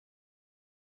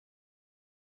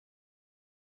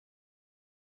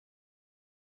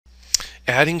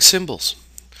Adding symbols.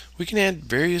 We can add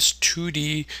various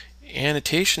 2D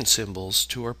annotation symbols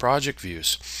to our project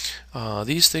views.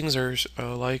 These things are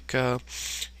like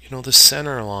the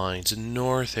center lines and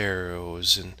north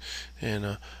arrows and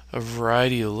a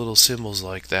variety of little symbols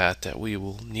like that that we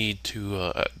will need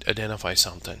to identify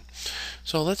something.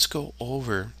 So let's go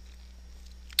over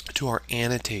to our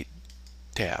Annotate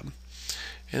tab,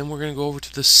 and we're going to go over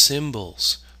to the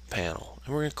Symbols panel,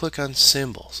 and we're going to click on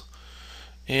Symbols.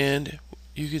 And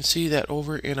you can see that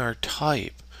over in our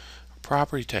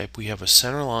property type, we have a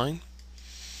center line,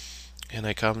 and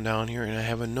I come down here and I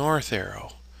have a north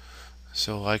arrow.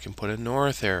 So I can put a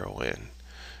north arrow in,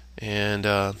 and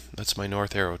that's my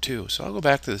north arrow too. So I'll go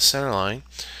back to the center line,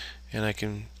 and I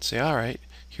can say, alright,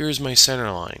 here's my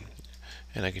center line,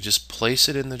 and I can just place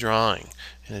it in the drawing,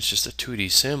 and it's just a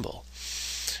 2D symbol.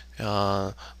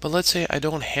 But let's say I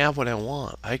don't have what I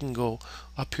want. I can go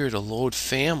up here to Load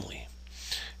Family,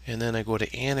 and then I go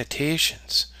to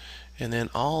Annotations, and then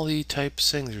all the types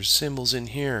of things, there's symbols in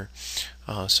here.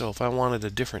 So if I wanted a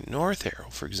different north arrow,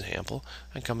 for example,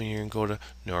 I come in here and go to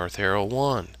north arrow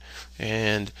 1,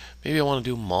 and maybe I want to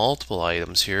do multiple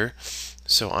items here.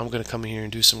 So I'm going to come in here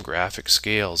and do some graphic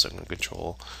scales. I'm going to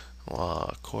control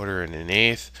a quarter and an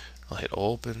eighth. I'll hit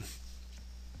open,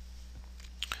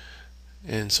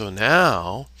 and so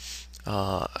now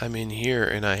I'm in here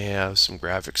and I have some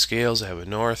graphic scales. I have a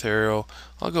north arrow.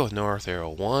 I'll go with north arrow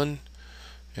 1,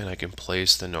 and I can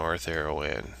place the north arrow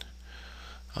in.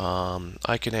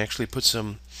 I can actually put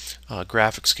some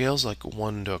graphic scales like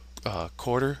 1 to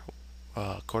quarter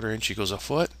inch equals a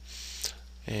foot,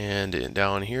 and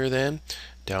down here then,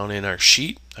 down in our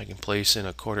sheet, I can place in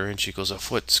a quarter inch equals a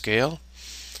foot scale.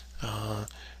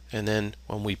 And then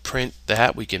when we print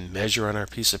that, we can measure on our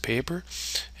piece of paper,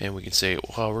 and we can say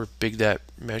however big that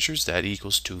measures, that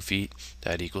equals 2 feet,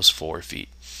 that equals 4 feet.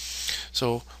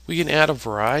 So we can add a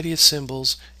variety of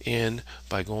symbols in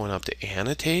by going up to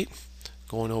Annotate,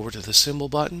 going over to the symbol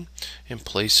button, and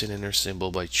placing in our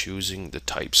symbol by choosing the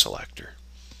type selector.